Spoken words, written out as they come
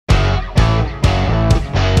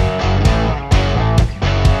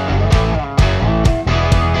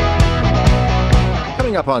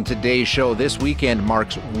Coming up on today's show, this weekend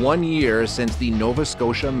marks 1 year since the Nova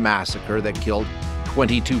Scotia massacre that killed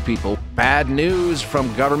 22 people. Bad news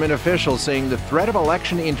from government officials saying the threat of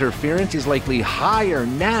election interference is likely higher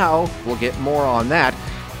now. We'll get more on that.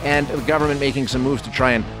 And the government making some moves to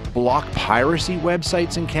try and block piracy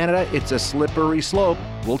websites in Canada. It's a slippery slope.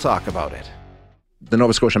 We'll talk about it. The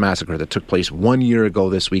Nova Scotia massacre that took place 1 year ago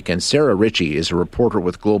this weekend. Sarah Ritchie is a reporter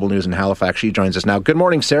with Global News in Halifax. She joins us now. Good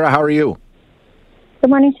morning, Sarah. How are you? Good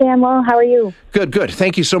morning, Sam. Well, how are you? Good.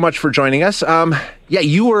 Thank you so much for joining us.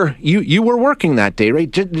 You were working that day, right?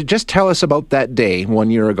 Just tell us about that day 1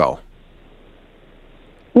 year ago.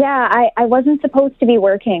 Yeah, I wasn't supposed to be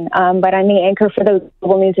working, but I'm the anchor for the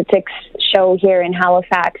Global News at 6 show here in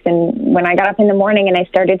Halifax. And when I got up in the morning and I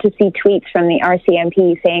started to see tweets from the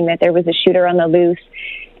RCMP saying that there was a shooter on the loose,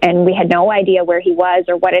 and we had no idea where he was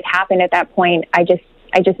or what had happened at that point, I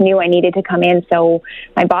just knew I needed to come in. So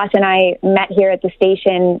my boss and I met here at the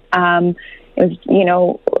station. It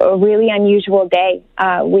was, a really unusual day.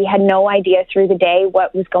 We had no idea through the day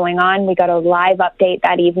what was going on. We got a live update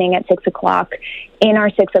that evening at 6 o'clock in our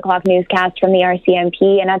 6 o'clock newscast from the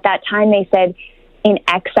RCMP. And at that time, they said in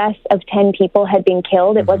excess of 10 people had been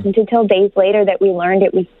killed. It wasn't until days later that we learned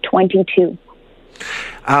it was 22.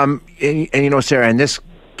 Sarah, and this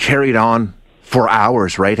carried on for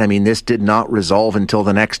hours, right? I mean, this did not resolve until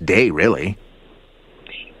the next day, really.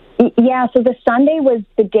 Yeah, so the Sunday was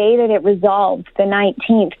the day that it resolved, the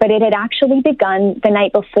 19th, but it had actually begun the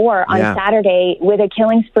night before on Saturday with a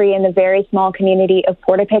killing spree in the very small community of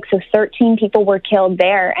Portapique. So 13 people were killed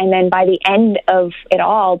there. And then by the end of it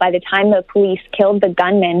all, by the time the police killed the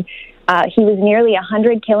gunman, he was nearly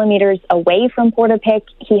 100 kilometers away from Portapique.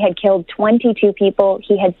 He had killed 22 people.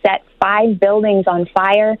 He had set 5 buildings on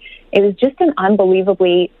fire. It was just an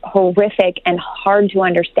unbelievably horrific and hard to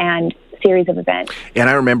understand series of events. And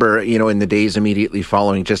I remember, in the days immediately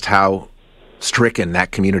following, just how stricken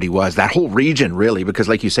that community was, that whole region, really, because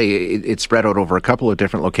like you say, it spread out over a couple of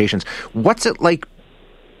different locations. What's it like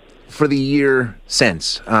for the year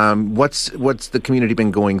since? What's the community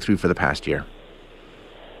been going through for the past year?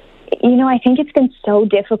 I think it's been so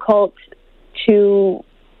difficult to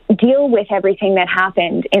deal with everything that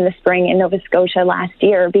happened in the spring in Nova Scotia last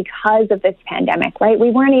year because of this pandemic, right? We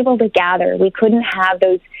weren't able to gather. We couldn't have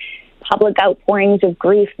those public outpourings of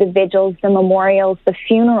grief, the vigils, the memorials, the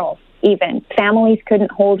funerals even. Families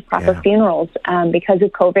couldn't hold proper funerals because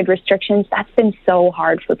of COVID restrictions. That's been so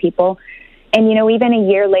hard for people. And, even a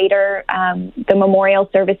year later, the memorial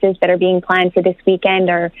services that are being planned for this weekend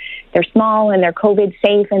they're small and they're COVID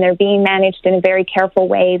safe and they're being managed in a very careful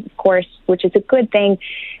way, of course, which is a good thing.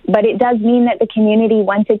 But it does mean that the community,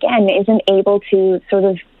 once again, isn't able to sort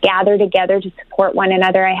of gather together to support one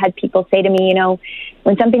another. I had people say to me,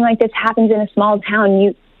 when something like this happens in a small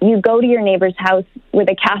town, you go to your neighbor's house with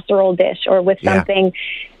a casserole dish or with something,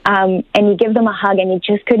 and you give them a hug, and you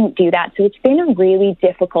just couldn't do that. So it's been a really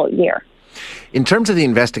difficult year. In terms of the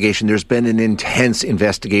investigation, there's been an intense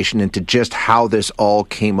investigation into just how this all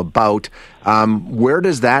came about. Where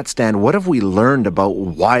does that stand? What have we learned about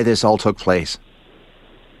why this all took place?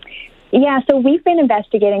 Yeah, so we've been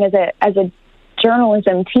investigating as a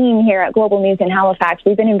journalism team here at Global News in Halifax.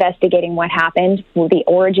 We've been investigating what happened, the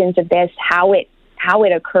origins of this, how it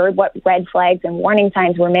occurred, what red flags and warning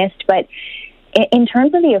signs were missed. But in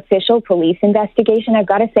terms of the official police investigation, I've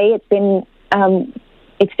got to say it's been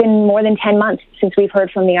more than 10 months since we've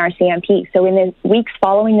heard from the RCMP. So in the weeks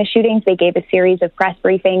following the shootings, they gave a series of press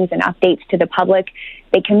briefings and updates to the public.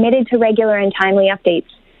 They committed to regular and timely updates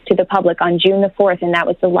to the public on June the 4th, and that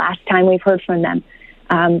was the last time we've heard from them.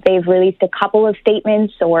 They've released a couple of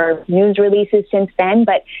statements or news releases since then,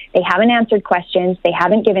 but they haven't answered questions. They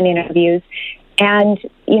haven't given interviews. And,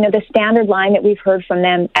 the standard line that we've heard from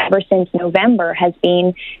them ever since November has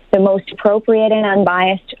been the most appropriate and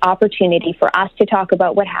unbiased opportunity for us to talk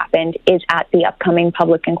about what happened is at the upcoming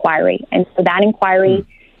public inquiry. And so that inquiry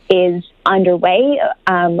is underway.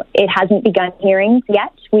 It hasn't begun hearings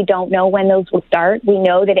yet. We don't know when those will start. We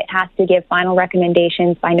know that it has to give final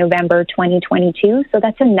recommendations by November 2022. So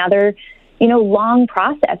that's another, long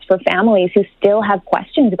process for families who still have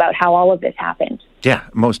questions about how all of this happened. Yeah,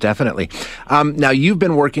 most definitely. Now, you've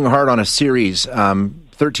been working hard on a series,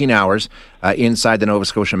 13 hours, inside the Nova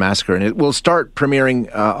Scotia massacre, and it will start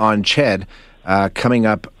premiering on CHED coming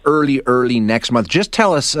up early next month. Just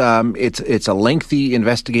tell us, it's a lengthy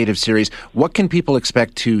investigative series. What can people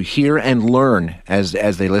expect to hear and learn as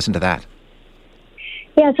they listen to that?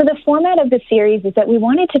 Yeah, so the format of the series is that we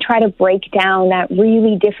wanted to try to break down that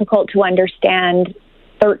really difficult to understand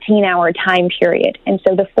 13-hour time period. And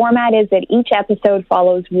so the format is that each episode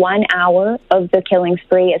follows 1 hour of the killing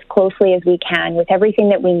spree as closely as we can with everything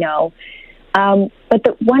that we know.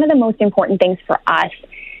 But one of the most important things for us,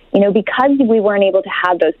 because we weren't able to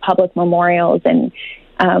have those public memorials and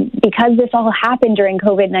because this all happened during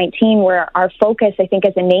COVID-19 where our focus, I think,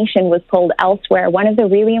 as a nation was pulled elsewhere, one of the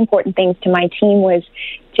really important things to my team was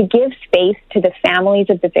to give space to the families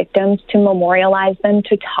of the victims, to memorialize them,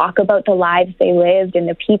 to talk about the lives they lived and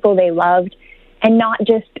the people they loved, and not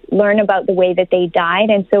just learn about the way that they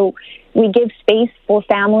died. And so we give space for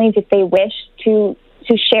families, if they wish, to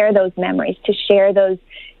share those memories, to share those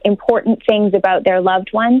important things about their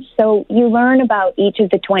loved ones. So you learn about each of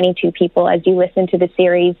the 22 people as you listen to the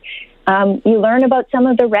series. You learn about some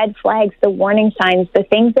of the red flags, the warning signs, the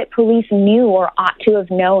things that police knew or ought to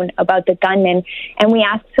have known about the gunman. And we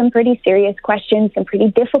ask some pretty serious questions, some pretty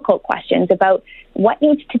difficult questions about what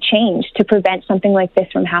needs to change to prevent something like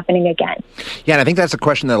this from happening again. Yeah, and I think that's a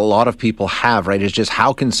question that a lot of people have, right, is just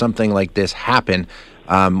how can something like this happen?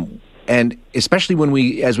 And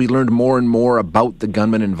especially as we learned more and more about the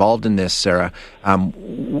gunman involved in this, Sarah,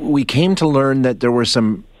 we came to learn that there were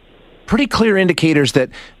some pretty clear indicators that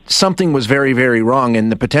something was very, very wrong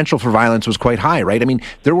and the potential for violence was quite high, right? I mean,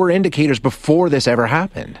 there were indicators before this ever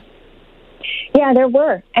happened. Yeah, there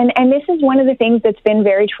were. And this is one of the things that's been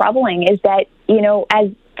very troubling is that, as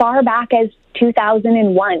far back as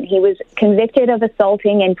 2001, he was convicted of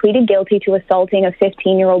assaulting and pleaded guilty to assaulting a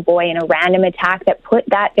 15-year-old boy in a random attack that put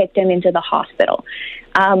that victim into the hospital.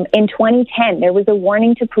 In 2010, there was a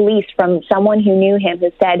warning to police from someone who knew him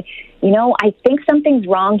who said, I think something's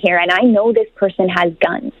wrong here, and I know this person has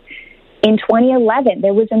guns. In 2011,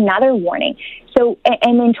 there was another warning.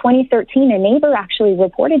 And in 2013, a neighbor actually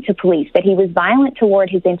reported to police that he was violent toward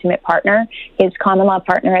his intimate partner, his common-law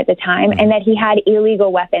partner at the time, and that he had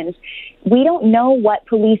illegal weapons. We don't know what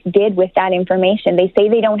police did with that information. They say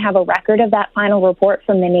they don't have a record of that final report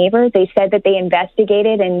from the neighbor. They said that they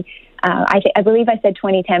investigated, and I believe I said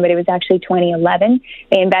 2010, but it was actually 2011.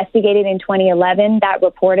 They investigated in 2011 that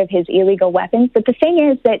report of his illegal weapons. But the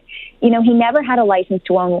thing is that, he never had a license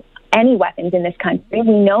to own any weapons in this country.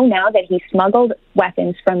 We know now that he smuggled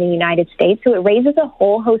weapons from the United States. So it raises a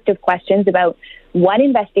whole host of questions about what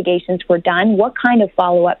investigations were done, what kind of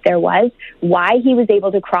follow-up there was, why he was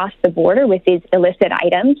able to cross the border with these illicit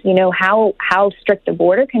items, how strict the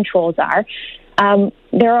border controls are.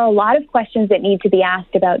 There are a lot of questions that need to be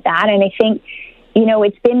asked about that. And I think,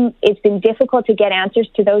 it's been difficult to get answers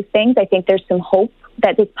to those things. I think there's some hope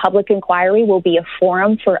that this public inquiry will be a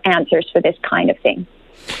forum for answers for this kind of thing.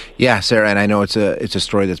 Yeah, Sarah, and I know it's a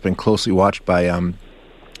story that's been closely watched by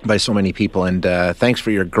so many people. And thanks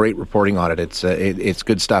for your great reporting on it. It's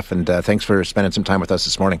good stuff. And thanks for spending some time with us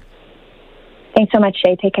this morning. Thanks so much,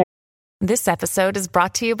 Shay. Take care. This episode is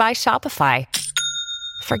brought to you by Shopify.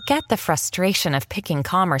 Forget the frustration of picking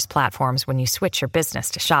commerce platforms when you switch your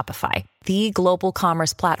business to Shopify, the global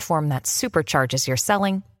commerce platform that supercharges your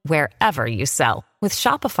selling wherever you sell. With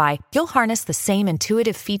Shopify, you'll harness the same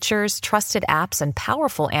intuitive features, trusted apps, and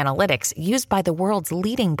powerful analytics used by the world's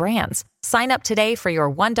leading brands. Sign up today for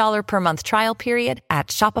your $1 per month trial period at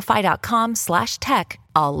shopify.com/tech,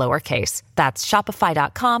 all lowercase. That's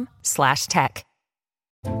shopify.com/tech.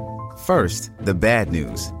 First, the bad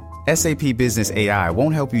news. SAP Business AI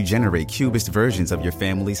won't help you generate cubist versions of your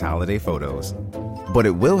family's holiday photos. But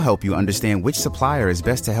it will help you understand which supplier is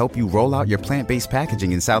best to help you roll out your plant-based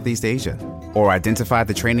packaging in Southeast Asia, or identify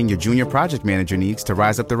the training your junior project manager needs to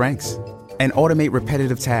rise up the ranks, and automate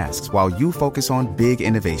repetitive tasks while you focus on big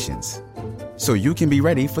innovations, so you can be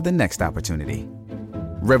ready for the next opportunity.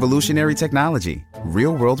 Revolutionary technology,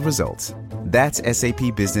 real-world results. That's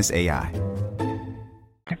SAP Business AI.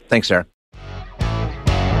 Thanks, Sarah.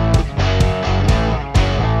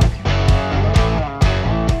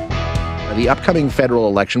 The upcoming federal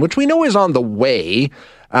election, which we know is on the way,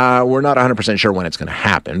 we're not 100% sure when it's going to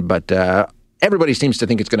happen, but everybody seems to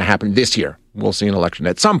think it's going to happen this year. We'll see an election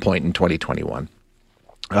at some point in 2021.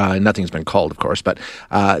 Nothing's been called, of course, but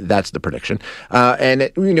that's the prediction.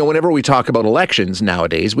 Whenever we talk about elections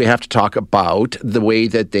nowadays, we have to talk about the way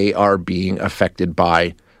that they are being affected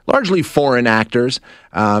by largely foreign actors,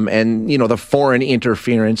 and the foreign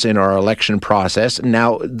interference in our election process.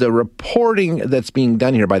 Now, the reporting that's being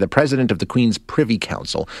done here by the president of the Queen's Privy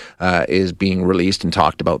Council is being released and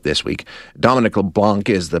talked about this week. Dominic LeBlanc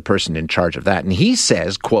is the person in charge of that, and he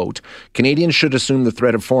says, quote, Canadians should assume the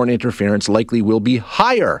threat of foreign interference likely will be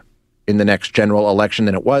higher in the next general election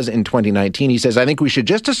than it was in 2019. He says, I think we should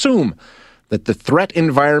just assume that the threat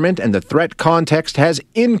environment and the threat context has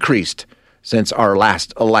increased since our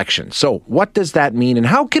last election. So what does that mean, and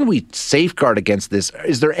how can we safeguard against this?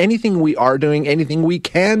 Is there anything we are doing, anything we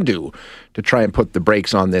can do to try and put the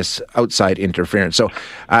brakes on this outside interference? So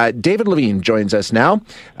David Levine joins us now.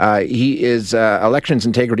 He is Elections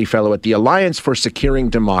Integrity Fellow at the Alliance for Securing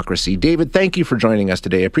Democracy. David, thank you for joining us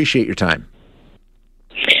today. I appreciate your time.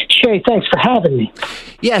 Shay, thanks for having me.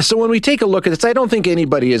 Yeah, so when we take a look at this, I don't think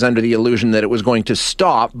anybody is under the illusion that it was going to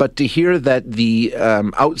stop, but to hear that the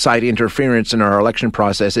outside interference in our election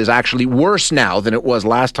process is actually worse now than it was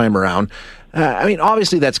last time around,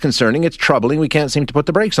 obviously that's concerning. It's troubling. We can't seem to put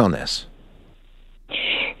the brakes on this.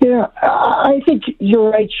 Yeah, I think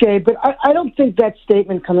you're right, Shay, but I don't think that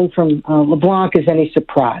statement coming from LeBlanc is any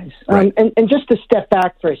surprise. Right. And just to step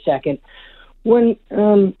back for a second, when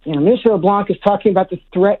Minister LeBlanc is talking about the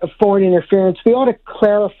threat of foreign interference, we ought to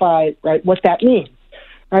clarify, right, what that means.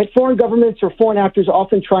 Right, foreign governments or foreign actors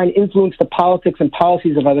often try and influence the politics and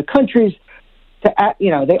policies of other countries. They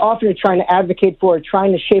often are trying to advocate for or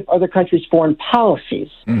trying to shape other countries' foreign policies.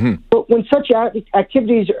 Mm-hmm. But when such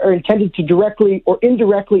activities are intended to directly or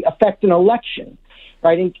indirectly affect an election,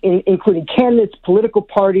 right, including candidates, political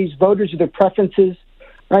parties, voters or their preferences,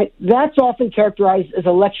 right, that's often characterized as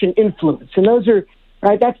election influence. And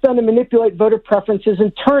that's done to manipulate voter preferences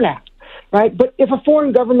and turnout. Right? But if a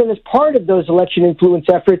foreign government is part of those election influence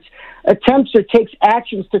efforts, attempts or takes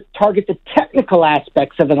actions to target the technical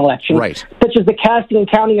aspects of an election, right, such as the casting and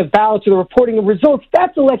counting of ballots or the reporting of results,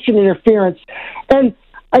 that's election interference. And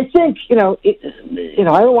I think, I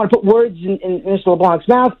don't want to put words in Mr. LeBlanc's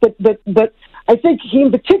mouth, but I think he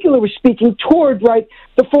in particular was speaking toward, right,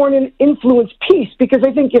 the foreign influence piece, because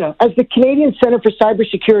I think, as the Canadian Center for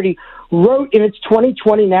Cybersecurity wrote in its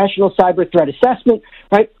 2020 National Cyber Threat Assessment,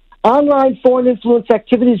 right, online foreign influence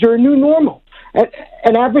activities are a new normal,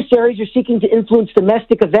 and adversaries are seeking to influence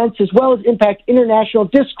domestic events as well as impact international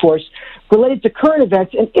discourse related to current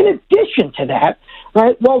events. And in addition to that,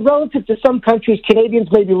 right, while relative to some countries, Canadians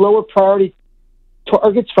may be lower priority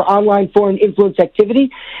targets for online foreign influence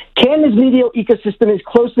activity, Canada's media ecosystem is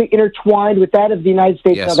closely intertwined with that of the United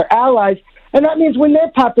States and other allies, and that means when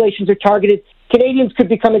their populations are targeted, Canadians could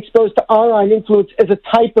become exposed to online influence as a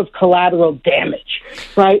type of collateral damage,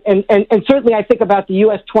 right? And certainly I think about the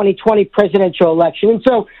U.S. 2020 presidential election. And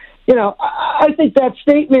so, I think that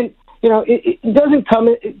statement, it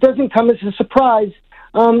doesn't come as a surprise,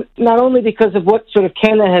 not only because of what sort of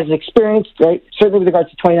Canada has experienced, right, certainly with regards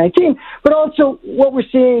to 2019, but also what we're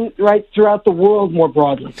seeing, right, throughout the world more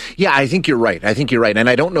broadly. Yeah, I think you're right. And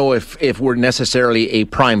I don't know if we're necessarily a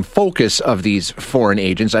prime focus of these foreign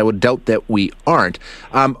agents. I would doubt that we aren't.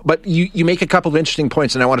 But you make a couple of interesting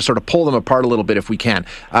points, and I want to sort of pull them apart a little bit if we can.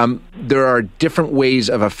 There are different ways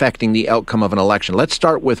of affecting the outcome of an election. Let's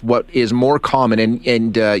start with what is more common,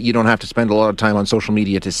 and you don't have to spend a lot of time on social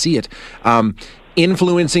media to see it.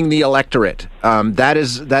 Influencing the electorate. That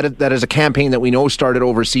is a campaign that we know started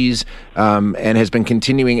overseas and has been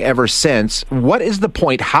continuing ever since. What is the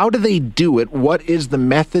point? How do they do it? What is the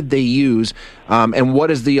method they use? And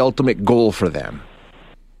what is the ultimate goal for them?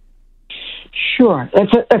 Sure.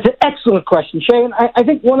 That's an excellent question, Shay. And I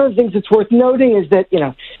think one of the things that's worth noting is that,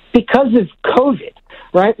 because of COVID,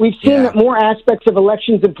 right, we've seen that more aspects of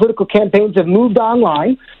elections and political campaigns have moved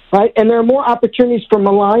online, right, and there are more opportunities for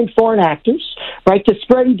malign foreign actors, right, to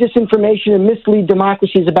spread disinformation and mislead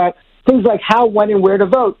democracies about things like how, when, and where to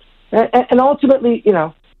vote. And ultimately,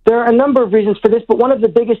 there are a number of reasons for this, but one of the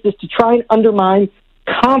biggest is to try and undermine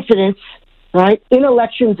confidence, right, in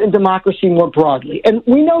elections and democracy more broadly. And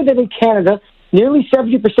we know that in Canada, nearly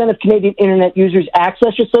 70% of Canadian internet users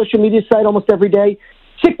access your social media site almost every day.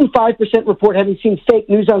 65% report having seen fake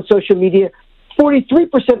news on social media. 43%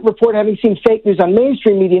 report having seen fake news on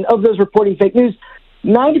mainstream media. And of those reporting fake news,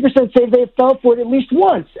 90% say they have fell for it at least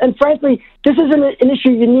once. And frankly, this isn't an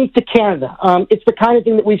issue unique to Canada. It's the kind of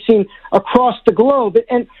thing that we've seen across the globe.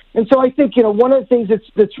 And so I think, one of the things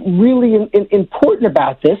that's really important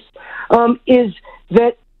about this is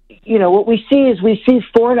that, what we see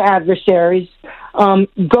foreign adversaries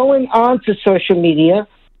going onto social media,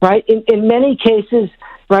 right, in many cases,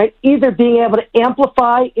 right, either being able to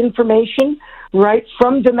amplify information, right,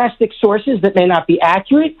 from domestic sources that may not be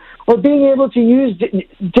accurate, or being able to use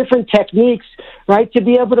different techniques, right, to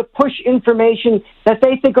be able to push information that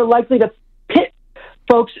they think are likely to pit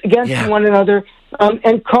folks against one another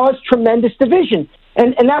and cause tremendous division.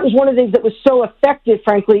 And that was one of the things that was so effective,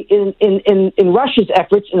 frankly, in Russia's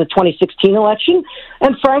efforts in the 2016 election.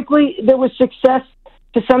 And frankly, there was success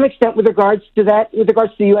to some extent with regards to the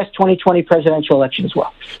U.S. 2020 presidential election as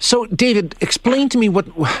well. So, David, explain to me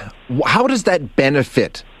how does that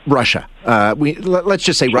benefit Russia. Let's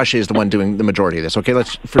just say Russia is the one doing the majority of this. Okay,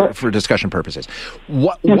 let's for discussion purposes.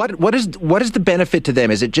 What is the benefit to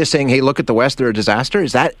them? Is it just saying, "Hey, look at the West; they're a disaster"?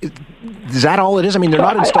 Is that all it is? I mean, they're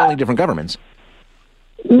not installing different governments.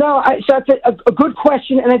 No, so that's a good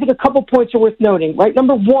question, and I think a couple points are worth noting. Right,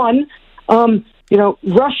 number one,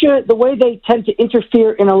 Russia, the way they tend to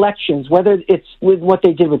interfere in elections, whether it's with what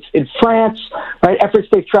they did in France, right, efforts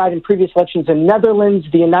they've tried in previous elections in Netherlands,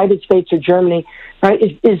 the United States, or Germany,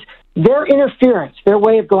 right, is their interference, their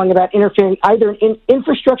way of going about interfering either in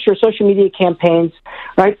infrastructure or social media campaigns,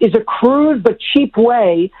 right, is a crude but cheap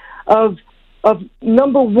way of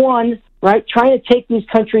number one, right, trying to take these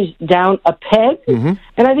countries down a peg. Mm-hmm.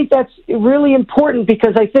 And I think that's really important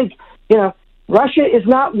because I think, Russia is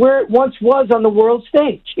not where it once was on the world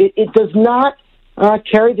stage. It does not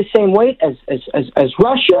carry the same weight as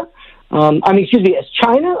Russia, as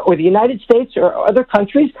China or the United States or other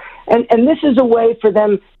countries. And this is a way for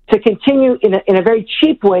them to continue in a very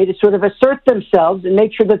cheap way to sort of assert themselves and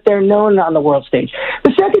make sure that they're known on the world stage.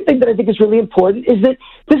 The second thing that I think is really important is that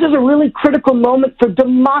this is a really critical moment for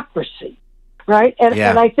democracy. Right?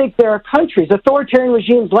 And I think there are countries, authoritarian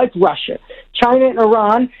regimes like Russia, China, and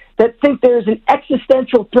Iran, that think there's an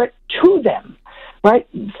existential threat to them, right?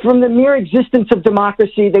 From the mere existence of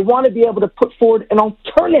democracy, they want to be able to put forward an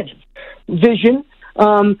alternative vision,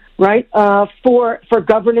 for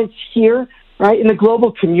governance here, right, in the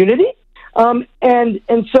global community. And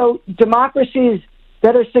so democracies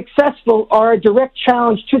that are successful are a direct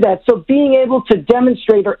challenge to that. So being able to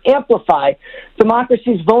demonstrate or amplify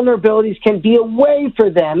democracy's vulnerabilities can be a way for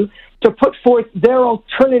them to put forth their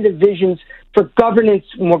alternative visions for governance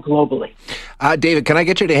more globally. David, can I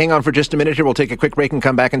get you to hang on for just a minute here? We'll take a quick break and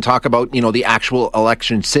come back and talk about, the actual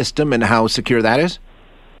election system and how secure that is.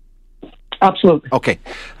 Absolutely. Okay.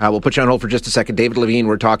 We'll put you on hold for just a second. David Levine,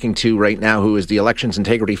 we're talking to right now, who is the Elections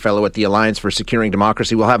Integrity Fellow at the Alliance for Securing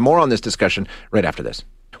Democracy. We'll have more on this discussion right after this.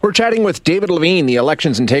 We're chatting with David Levine, the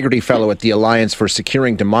Elections Integrity Fellow at the Alliance for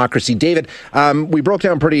Securing Democracy. David, we broke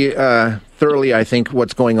down pretty thoroughly, I think,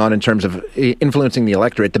 what's going on in terms of influencing the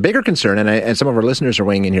electorate. The bigger concern, and some of our listeners are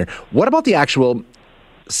weighing in here, what about the actual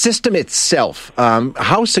system itself?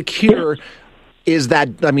 How secure is that?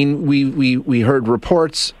 I mean, we heard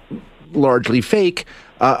reports, largely fake,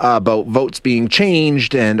 about votes being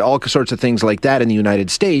changed and all sorts of things like that in the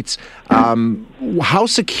United States. How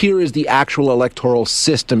secure is the actual electoral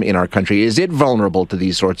system in our country? Is it vulnerable to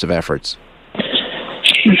these sorts of efforts?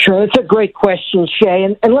 Sure, that's a great question,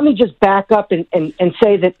 Shay. And let me just back up and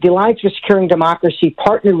say that the Alliance for Securing Democracy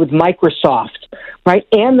partnered with Microsoft, right,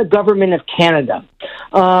 and the government of Canada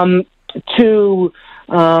to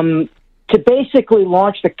basically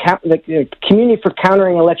launch the Community for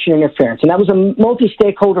Countering Election Interference. And that was a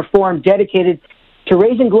multi-stakeholder forum dedicated to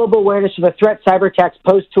raising global awareness of the threat cyber attacks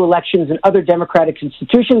pose to elections and other democratic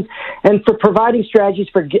institutions, and for providing strategies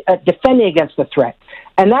for defending against the threat.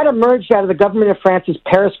 And that emerged out of the government of France's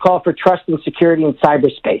Paris call for trust and security in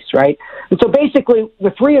cyberspace, right? And so basically,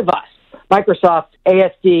 the three of us, Microsoft,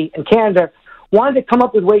 ASD, and Canada, wanted to come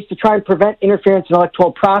up with ways to try and prevent interference in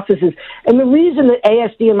electoral processes. And the reason that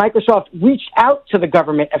ASD and Microsoft reached out to the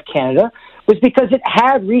government of Canada was because it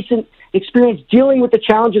had recent experience dealing with the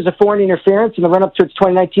challenges of foreign interference in the run-up to its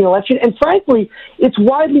 2019 election. And frankly, it's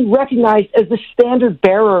widely recognized as the standard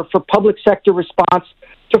bearer for public sector response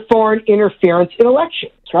to foreign interference in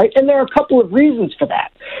elections, right? And there are a couple of reasons for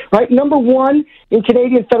that, right? Number one, in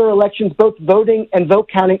Canadian federal elections, both voting and vote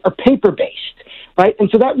counting are paper-based, right? And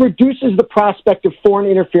so that reduces the prospect of foreign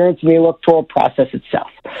interference in the electoral process itself.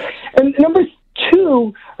 And number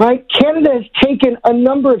two, right, Canada has taken a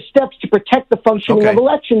number of steps to protect the functioning of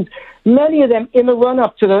elections, many of them in the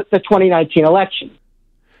run-up to the 2019 election.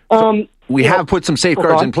 We have put some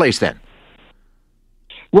safeguards in place then.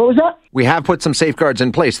 What was that? We have put some safeguards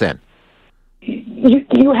in place then.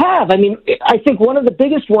 You have. I mean, I think one of the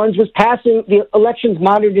biggest ones was passing the Elections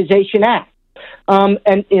Modernization Act. And,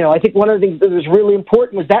 I think one of the things that was really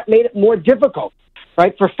important was that made it more difficult,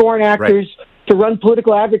 right, for foreign actors to run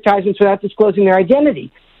political advertisements without disclosing their identity.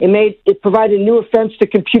 It provided a new offense to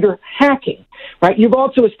computer hacking, right? You've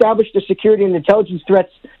also established a security and intelligence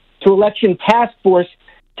threats to election task force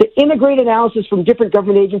to integrate analysis from different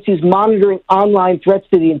government agencies monitoring online threats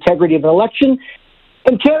to the integrity of an election.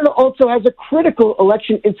 And Canada also has a critical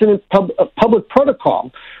election incident public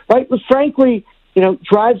protocol, right, which frankly,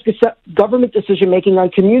 drives government decision-making on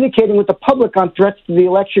communicating with the public on threats to the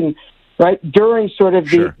election right, during sort of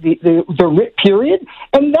the RIT period.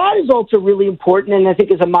 And that is also really important, and I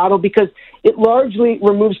think is a model, because it largely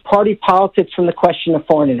removes party politics from the question of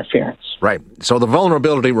foreign interference. Right. So the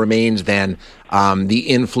vulnerability remains then the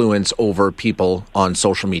influence over people on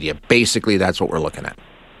social media. Basically, that's what we're looking at.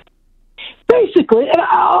 Basically, and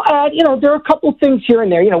I'll add, there are a couple things here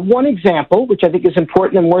and there. One example, which I think is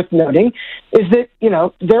important and worth noting, is that,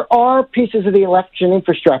 there are pieces of the election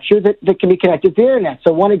infrastructure that can be connected to the internet.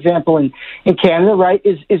 So one example in Canada, right,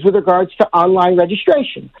 is with regards to online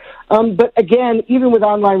registration. But again, even with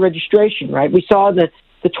online registration, right, we saw the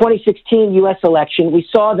 2016 U.S. election, we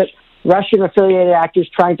saw that Russian-affiliated actors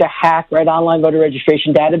trying to hack, right, online voter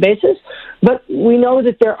registration databases. But we know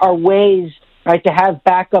that there are ways, right, to have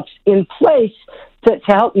backups in place to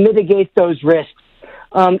help mitigate those risks.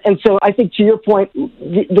 And so I think, to your point,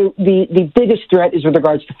 the biggest threat is with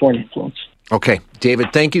regards to foreign influence. Okay.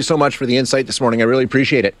 David, thank you so much for the insight this morning. I really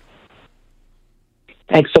appreciate it.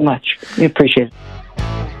 Thanks so much. We appreciate it.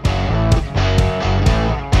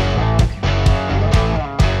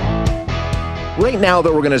 Right now,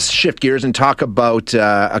 though, we're going to shift gears and talk about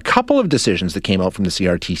a couple of decisions that came out from the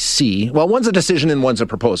CRTC. Well, one's a decision and one's a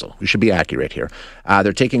proposal. We should be accurate here.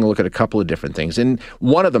 They're taking a look at a couple of different things. And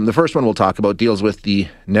one of them, the first one we'll talk about, deals with the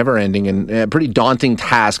never-ending and pretty daunting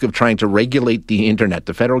task of trying to regulate the internet.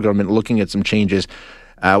 The federal government looking at some changes.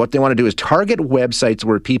 What they want to do is target websites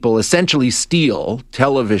where people essentially steal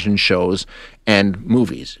television shows and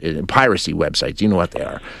movies, piracy websites. You know what they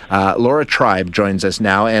are. Laura Tribe joins us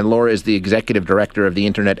now, and Laura is the executive director of the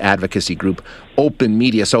internet advocacy group Open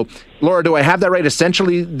Media. So, Laura, do I have that right?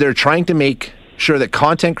 Essentially, they're trying to make sure that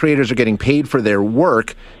content creators are getting paid for their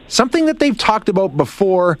work, something that they've talked about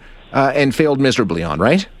before and failed miserably on,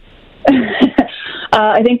 right?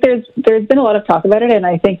 I think there's been a lot of talk about it, and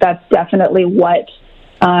I think that's definitely what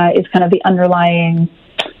is kind of the underlying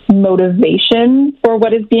motivation for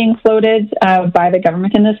what is being floated by the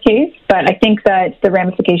government in this case. But I think that the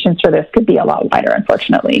ramifications for this could be a lot wider,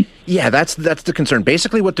 unfortunately. Yeah, that's the concern.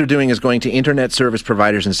 Basically, what they're doing is going to internet service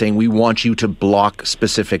providers and saying, we want you to block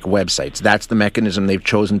specific websites. That's the mechanism they've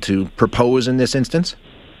chosen to propose in this instance?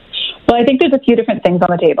 Well, I think there's a few different things on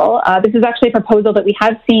the table. This is actually a proposal that we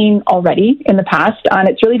have seen already in the past, and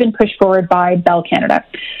it's really been pushed forward by Bell Canada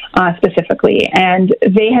specifically. And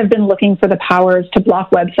they have been looking for the powers to block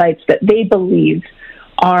websites that they believe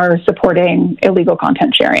are supporting illegal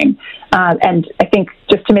content sharing. And I think,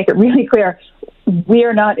 just to make it really clear, we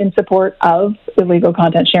are not in support of illegal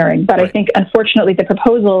content sharing. But right. I think, unfortunately, the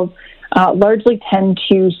proposals largely tend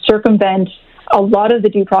to circumvent a lot of the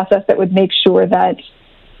due process that would make sure that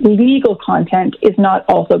legal content is not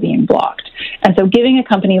also being blocked. And so giving a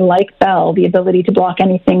company like Bell the ability to block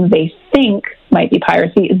anything they think might be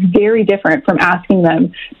piracy is very different from asking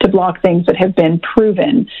them to block things that have been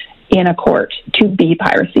proven in a court to be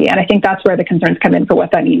piracy. And I think that's where the concerns come in for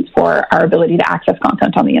what that means for our ability to access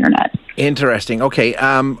content on the internet. Interesting. Okay.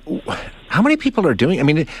 How many people are doing? I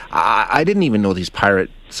mean, I didn't even know these pirate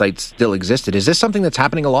sites still existed. Is this something that's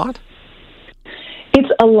happening a lot? It's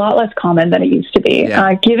a lot less common than it used to be.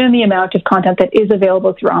 Yeah. Given the amount of content that is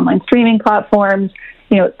available through online streaming platforms,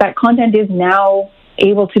 that content is now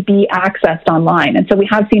able to be accessed online. And so we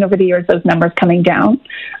have seen over the years those numbers coming down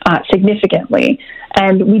significantly.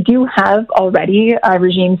 And we do have already a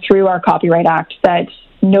regime through our Copyright Act that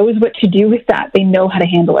knows what to do with that. They know how to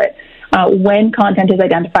handle it. When content is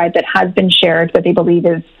identified that has been shared that they believe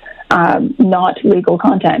is not legal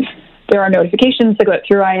content, there are notifications that go out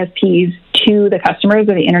through ISPs to the customers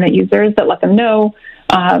or the internet users that let them know.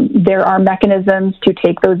 There are mechanisms to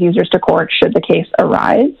take those users to court should the case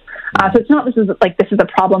arise. So it's not this is a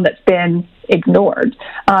problem that's been ignored.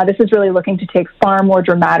 This is really looking to take far more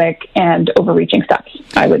dramatic and overreaching steps,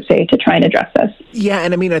 I would say, to try and address this. Yeah,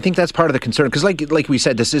 and I mean, I think that's part of the concern, because like we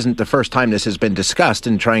said, this isn't the first time this has been discussed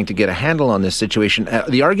in trying to get a handle on this situation.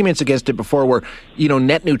 The arguments against it before were,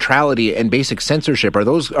 net neutrality and basic censorship. Are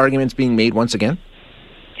those arguments being made once again?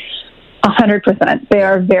 100%. They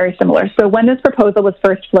are very similar. So when this proposal was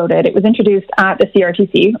first floated, it was introduced at the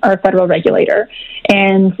CRTC, our federal regulator,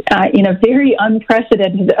 and in a very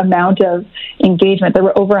unprecedented amount of engagement, there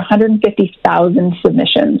were over 150,000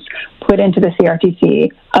 submissions put into the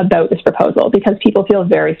CRTC about this proposal because people feel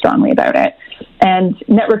very strongly about it. And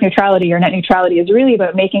network neutrality or net neutrality is really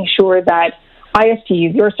about making sure that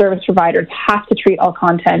ISPs, your service providers, have to treat all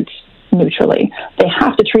content neutrally. They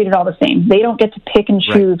have to treat it all the same. They don't get to pick and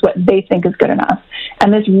choose what they think is good enough.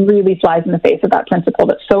 And this really flies in the face of that principle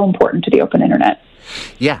that's so important to the open internet.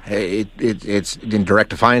 Yeah, it's in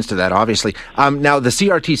direct defiance to that, obviously. Now, the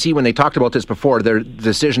CRTC, when they talked about this before, their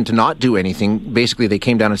decision to not do anything, basically they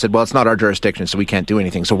came down and said, well, it's not our jurisdiction, so we can't do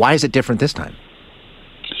anything. So why is it different this time?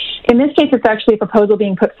 In this case, it's actually a proposal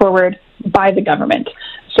being put forward by the government.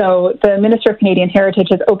 So the Minister of Canadian Heritage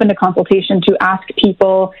has opened a consultation to ask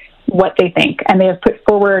people what they think. And they have put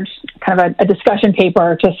forward kind of a discussion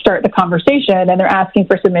paper to start the conversation, and they're asking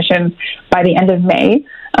for submissions by the end of May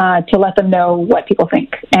to let them know what people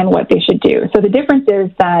think and what they should do. So the difference is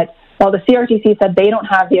that while the CRTC said they don't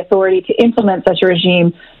have the authority to implement such a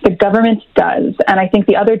regime, the government does. And I think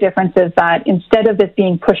the other difference is that instead of this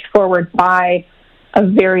being pushed forward by a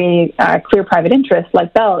very clear private interest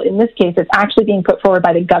like Bell, in this case, it's actually being put forward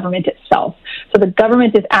by the government itself. So the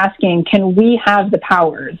government is asking, can we have the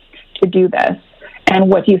powers to do this? And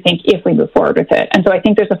what do you think if we move forward with it? And so I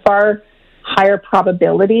think there's a far higher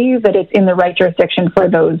probability that it's in the right jurisdiction for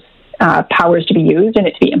those powers to be used and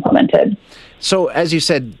it to be implemented. So, as you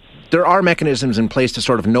said, there are mechanisms in place to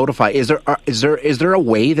sort of notify. Is there a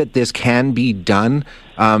way that this can be done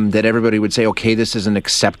that everybody would say, okay, this is an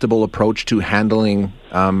acceptable approach to handling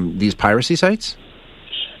these piracy sites?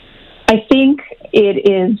 I think it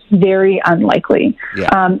is very unlikely.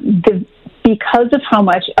 Yeah. Because of how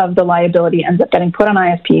much of the liability ends up getting put on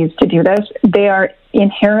ISPs to do this, they are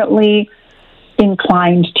inherently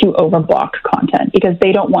inclined to overblock content because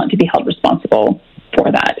they don't want to be held responsible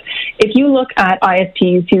for that. If you look at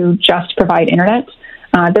ISPs who just provide internet,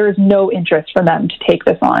 there is no interest for them to take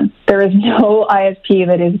this on. There is no ISP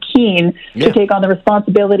that is keen to take on the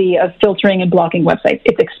responsibility of filtering and blocking websites.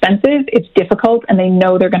 It's expensive, it's difficult, and they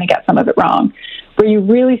know they're going to get some of it wrong. Where you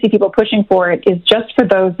really see people pushing for it is just for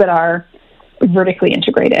those that are vertically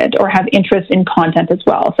integrated or have interest in content as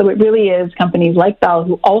well. So it really is companies like Bell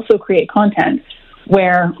who also create content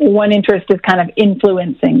where one interest is kind of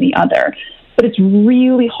influencing the other. But it's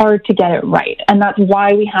really hard to get it right. And that's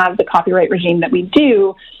why we have the copyright regime that we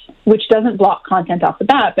do, which doesn't block content off the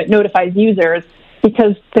bat, but notifies users,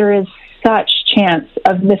 because there is such chance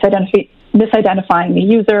of misidentifying the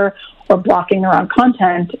user or blocking the wrong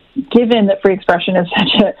content. Given that free expression is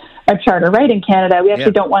such a charter right in Canada, we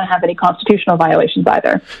actually don't want to have any constitutional violations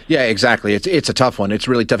either. Yeah, exactly. It's a tough one. It's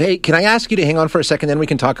really tough. Hey, can I ask you to hang on for a second, then we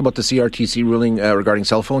can talk about the CRTC ruling regarding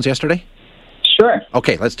cell phones yesterday? Sure.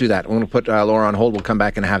 Okay, let's do that. I'm going to put Laura on hold. We'll come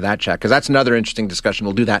back and have that chat, because that's another interesting discussion.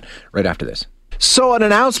 We'll do that right after this. So an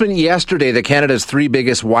announcement yesterday that Canada's three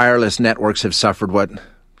biggest wireless networks have suffered what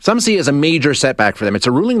some see as a major setback for them. It's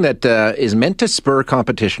a ruling that is meant to spur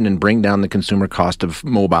competition and bring down the consumer cost of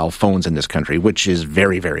mobile phones in this country, which is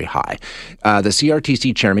very, very high. The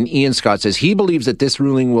CRTC chairman, Ian Scott, says he believes that this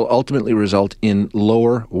ruling will ultimately result in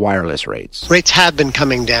lower wireless rates. Rates have been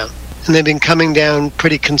coming down, and they've been coming down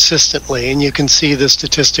pretty consistently, and you can see the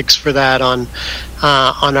statistics for that on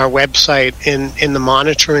our website in the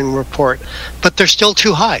monitoring report. But they're still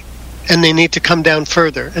too high, and they need to come down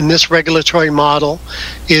further. And this regulatory model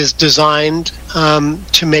is designed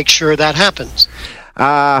to make sure that happens.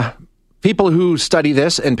 People who study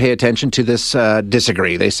this and pay attention to this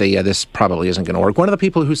disagree. They say, yeah, this probably isn't going to work. One of the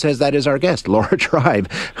people who says that is our guest, Laura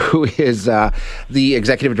Tribe, who is the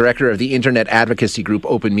executive director of the internet advocacy group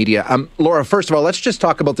Open Media. Laura, first of all, let's just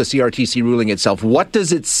talk about the CRTC ruling itself. What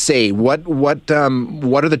does it say? What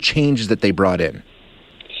are the changes that they brought in?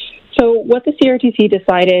 So what the CRTC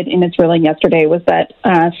decided in its ruling yesterday was that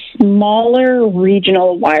smaller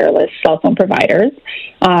regional wireless cell phone providers,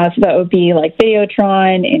 so that would be like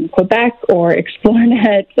Videotron in Quebec or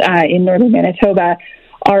Xplornet in northern Manitoba,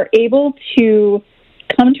 are able to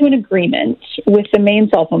come to an agreement with the main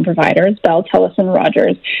cell phone providers, Bell, TELUS, and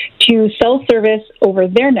Rogers, to sell service over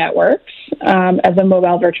their networks as a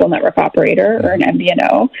mobile virtual network operator or an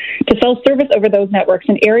MVNO, to sell service over those networks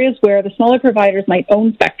in areas where the smaller providers might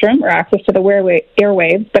own spectrum or access to the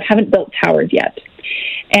airwaves but haven't built towers yet.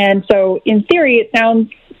 And so in theory, it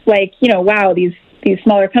sounds like, wow, these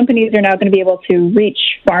smaller companies are now going to be able to reach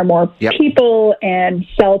far more people and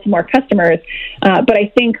sell to more customers. But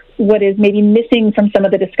I think what is maybe missing from some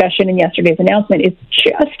of the discussion in yesterday's announcement is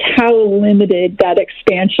just how limited that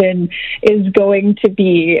expansion is going to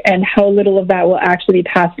be and how little of that will actually be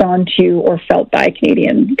passed on to or felt by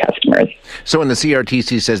Canadian customers. So when the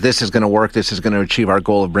CRTC says this is going to work, this is going to achieve our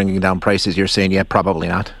goal of bringing down prices, you're saying, yeah, probably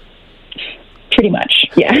not? Pretty much,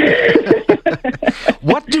 yeah.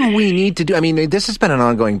 What do we need to do? I mean, this has been an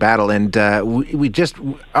ongoing battle, and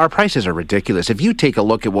our prices are ridiculous. If you take a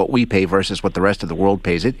look at what we pay versus what the rest of the world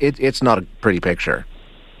pays, it's not a pretty picture.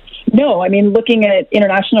 No, I mean, looking at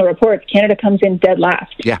international reports, Canada comes in dead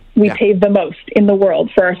last. We pay the most in the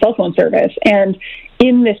world for our cell phone service. And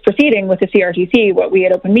in this proceeding with the CRTC, what we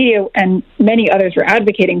at Open Media and many others were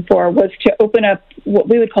advocating for was to open up what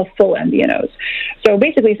we would call full MVNOs. So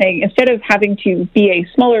basically saying, instead of having to be a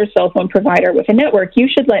smaller cell phone provider with a network, you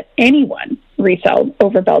should let anyone resell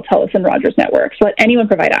over Bell, Telus, and Rogers networks. Let anyone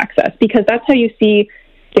provide access, because that's how you see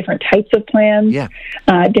different types of plans,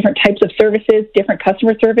 different types of services, different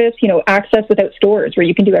customer service, access without stores where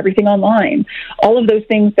you can do everything online. All of those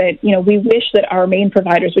things that, we wish that our main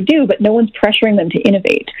providers would do, but no one's pressuring them to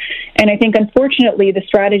innovate. And I think, unfortunately, the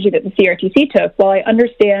strategy that the CRTC took, while I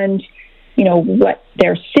understand, what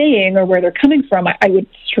they're saying or where they're coming from, I would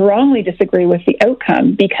strongly disagree with the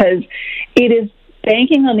outcome, because it is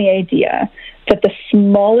banking on the idea that the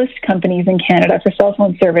smallest companies in Canada for cell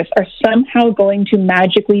phone service are somehow going to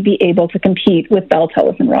magically be able to compete with Bell,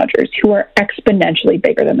 Telus, and Rogers, who are exponentially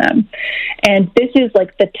bigger than them. And this is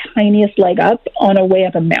like the tiniest leg up on a way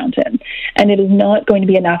up a mountain. And it is not going to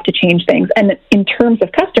be enough to change things. And in terms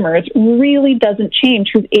of customers, really doesn't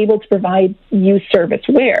change who's able to provide you service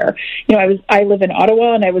where. I live in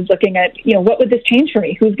Ottawa, and I was looking at, what would this change for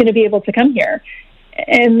me? Who's going to be able to come here?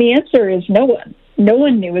 And the answer is no one. No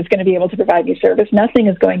one new is going to be able to provide you service. Nothing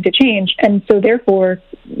is going to change. And so therefore,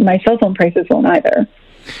 my cell phone prices won't either.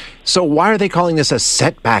 So why are they calling this a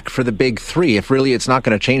setback for the big three if really it's not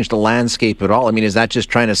going to change the landscape at all? I mean, is that just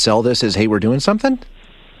trying to sell this as, hey, we're doing something?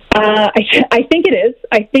 I think it is.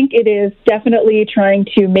 I think it is definitely trying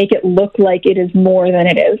to make it look like it is more than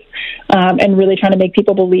it is, and really trying to make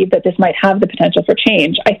people believe that this might have the potential for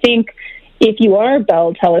change. I think if you are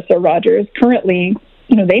Bell, Telus, or Rogers, currently,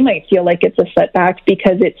 they might feel like it's a setback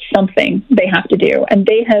because it's something they have to do. And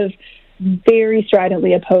they have very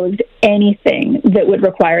stridently opposed anything that would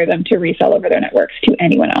require them to resell over their networks to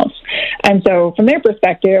anyone else. And so from their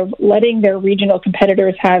perspective, letting their regional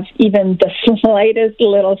competitors have even the slightest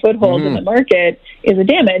little foothold in the market is a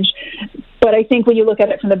damage. But I think when you look at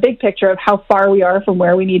it from the big picture of how far we are from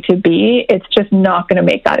where we need to be, it's just not going to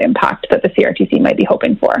make that impact that the CRTC might be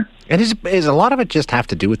hoping for. And is a lot of it just have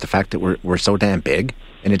to do with the fact that we're so damn big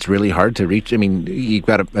and it's really hard to reach? I mean, you've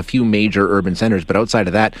got a few major urban centers, but outside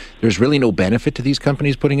of that, there's really no benefit to these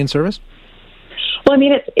companies putting in service? Well, I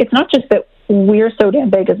mean, it's not just that we're so damn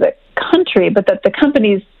big as a country, but that the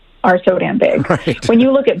companies are so damn big. Right. When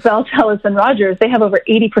you look at Bell, Telus, and Rogers, they have over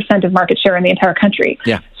 80% of market share in the entire country.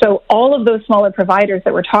 Yeah. So all of those smaller providers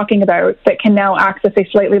that we're talking about that can now access a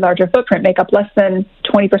slightly larger footprint make up less than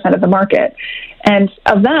 20% of the market. And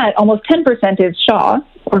of that, almost 10% is Shaw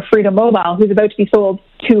or Freedom Mobile, who's about to be sold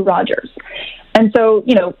to Rogers. And so,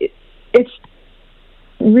 it's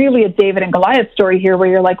really a David and Goliath story here where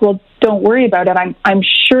you're like, well, don't worry about it. I'm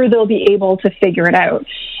sure they'll be able to figure it out.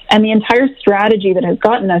 And the entire strategy that has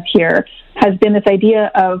gotten us here has been this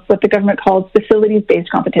idea of what the government calls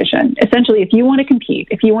facilities-based competition. Essentially, if you want to compete,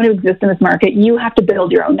 if you want to exist in this market, you have to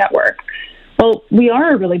build your own network. Well, we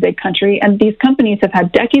are a really big country, and these companies have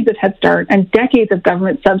had decades of head start and decades of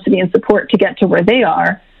government subsidy and support to get to where they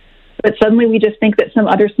are. But suddenly we just think that some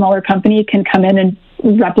other smaller company can come in and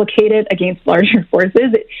replicate it against larger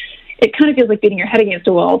forces. It kind of feels like beating your head against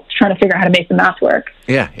a wall, trying to figure out how to make the math work.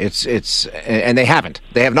 Yeah, and they haven't.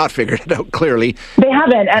 They have not figured it out clearly. They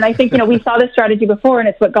haven't, and I think we saw this strategy before, and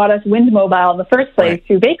it's what got us Wind Mobile in the first place. Right.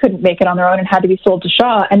 Who they couldn't make it on their own and had to be sold to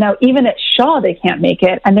Shaw, and now even at Shaw they can't make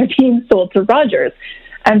it, and they're being sold to Rogers.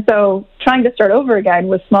 And so, trying to start over again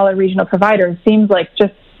with smaller regional providers seems like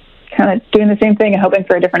just kind of doing the same thing and hoping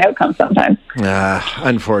for a different outcome sometimes.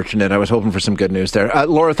 Unfortunate. I was hoping for some good news there.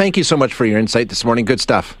 Laura, thank you so much for your insight this morning. Good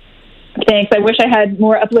stuff. Thanks. I wish I had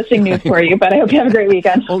more uplifting news for you, but I hope you have a great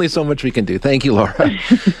weekend. Only so much we can do. Thank you, Laura.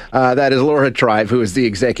 That is Laura Tribe, who is the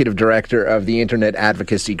executive director of the internet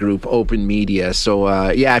advocacy group Open Media. So,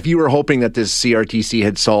 if you were hoping that this CRTC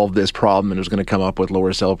had solved this problem and was going to come up with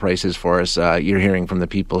lower sell prices for us, you're hearing from the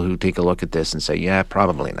people who take a look at this and say, yeah,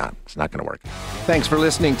 probably not. It's not going to work. Thanks for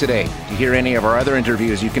listening today. To hear any of our other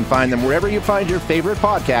interviews, you can find them wherever you find your favorite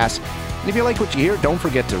podcasts. And if you like what you hear, don't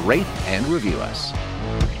forget to rate and review us.